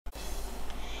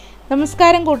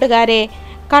നമസ്കാരം കൂട്ടുകാരെ,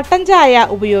 കട്ടൻ ചായ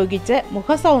ഉപയോഗിച്ച്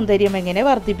മുഖസൗന്ദര്യം എങ്ങനെ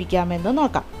വർദ്ധിപ്പിക്കാമെന്ന്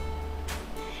നോക്കാം.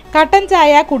 കട്ടൻ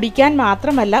ചായ കുടിക്കാൻ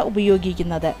മാത്രമല്ല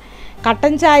ഉപയോഗിക്കുന്നത്.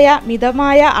 കട്ടൻ ചായ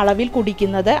മിതമായ അളവിൽ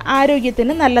കുടിക്കുന്നത്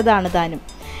ആരോഗ്യത്തിന് നല്ലതാണ് താനും.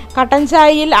 കട്ടൻ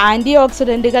ചായയിൽ ആൻറ്റി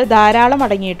ഓക്സിഡൻറ്റുകൾ ധാരാളം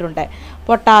അടങ്ങിയിട്ടുണ്ട്.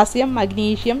 പൊട്ടാസ്യം,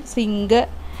 മഗ്നീഷ്യം, സിങ്ക്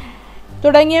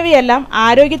തുടങ്ങിയവയെല്ലാം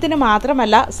ആരോഗ്യത്തിന്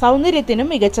മാത്രമല്ല സൗന്ദര്യത്തിനും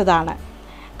മികച്ചതാണ്.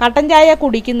 കട്ടൻ ചായ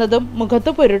കുടിക്കുന്നതും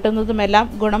മുഖത്ത് പുരട്ടുന്നതുമെല്ലാം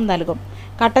ഗുണം നൽകും.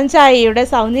 കട്ടൻ ചായയുടെ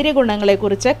സൗന്ദര്യ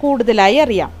ഗുണങ്ങളെക്കുറിച്ച് കൂടുതലായി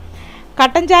അറിയാം.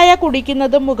 കട്ടൻ ചായ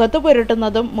കുടിക്കുന്നതും മുഖത്ത്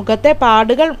പുരട്ടുന്നതും മുഖത്തെ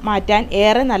പാടുകൾ മാറ്റാൻ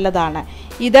ഏറെ നല്ലതാണ്.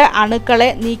 ഇത് അണുക്കളെ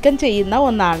നീക്കം ചെയ്യുന്ന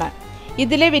ഒന്നാണ്.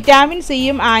 ഇതിലെ വിറ്റാമിൻ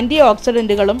സിയും ആൻറ്റി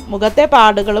ഓക്സിഡൻറ്റുകളും മുഖത്തെ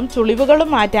പാടുകളും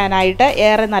ചുളിവുകളും മാറ്റാനായിട്ട്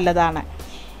ഏറെ നല്ലതാണ്.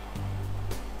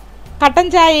 കട്ടൻ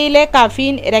ചായയിലെ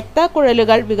കഫീൻ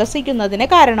രക്തക്കുഴലുകൾ വികസിക്കുന്നതിന്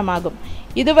കാരണമാകും.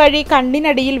 ഇതുവഴി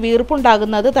കണ്ണിനടിയിൽ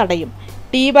വീർപ്പുണ്ടാകുന്നത് തടയും.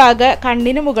 ടീ ബാഗ്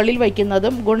കണ്ണിന് മുകളിൽ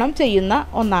വയ്ക്കുന്നതും ഗുണം ചെയ്യുന്ന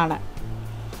ഒന്നാണ്.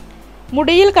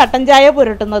 മുടിയിൽ കട്ടൻ ചായ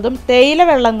പുരട്ടുന്നതും തേയില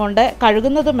വെള്ളം കൊണ്ട്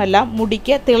കഴുകുന്നതുമെല്ലാം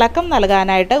മുടിക്ക് തിളക്കം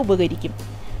നൽകാനായിട്ട് ഉപകരിക്കും.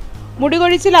 മുടി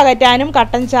കൊഴിച്ചിൽ അകറ്റാനും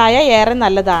കട്ടൻ ചായ ഏറെ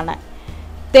നല്ലതാണ്.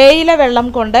 തേയില വെള്ളം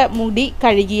കൊണ്ട് മുടി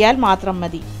കഴുകിയാൽ മാത്രം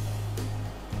മതി.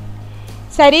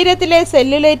 ശരീരത്തിലെ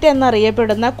സെല്ലുലൈറ്റ്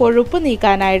എന്നറിയപ്പെടുന്ന കൊഴുപ്പ്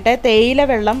നീക്കാനായിട്ട് തേയില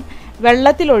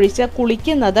വെള്ളത്തിലൊഴിച്ച്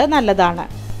കുളിക്കുന്നത് നല്ലതാണ്.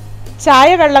 ചായ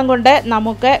വെള്ളം കൊണ്ട്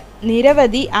നമുക്ക്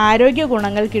നിരവധി ആരോഗ്യ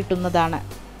ഗുണങ്ങൾ കിട്ടുന്നതാണ്.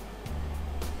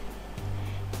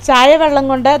 ചായ വെള്ളം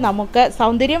കൊണ്ട് നമുക്ക്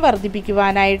സൗന്ദര്യം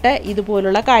വർദ്ധിപ്പിക്കുവാനായിട്ട്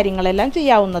ഇതുപോലുള്ള കാര്യങ്ങളെല്ലാം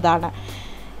ചെയ്യാവുന്നതാണ്.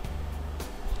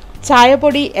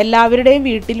 ചായപ്പൊടി എല്ലാവരുടെയും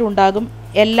വീട്ടിൽ ഉണ്ടാകും.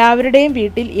 എല്ലാവരുടെയും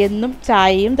വീട്ടിൽ എന്നും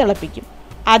ചായയും തിളപ്പിക്കും.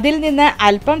 അതിൽ നിന്ന്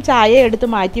അല്പം ചായ എടുത്ത്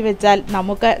മാറ്റിവെച്ചാൽ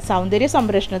നമുക്ക് സൗന്ദര്യ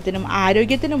സംരക്ഷണത്തിനും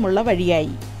ആരോഗ്യത്തിനുമുള്ള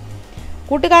വഴിയായി.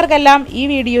 കൂട്ടുകാർക്കെല്ലാം ഈ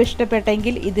വീഡിയോ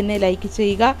ഇഷ്ടപ്പെട്ടെങ്കിൽ ഇതിനെ ലൈക്ക്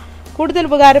ചെയ്യുക. കൂടുതൽ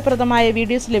ഉപകാരപ്രദമായ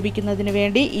വീഡിയോസ് ലഭിക്കുന്നതിന്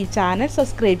വേണ്ടി ഈ ചാനൽ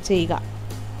സബ്സ്ക്രൈബ് ചെയ്യുക.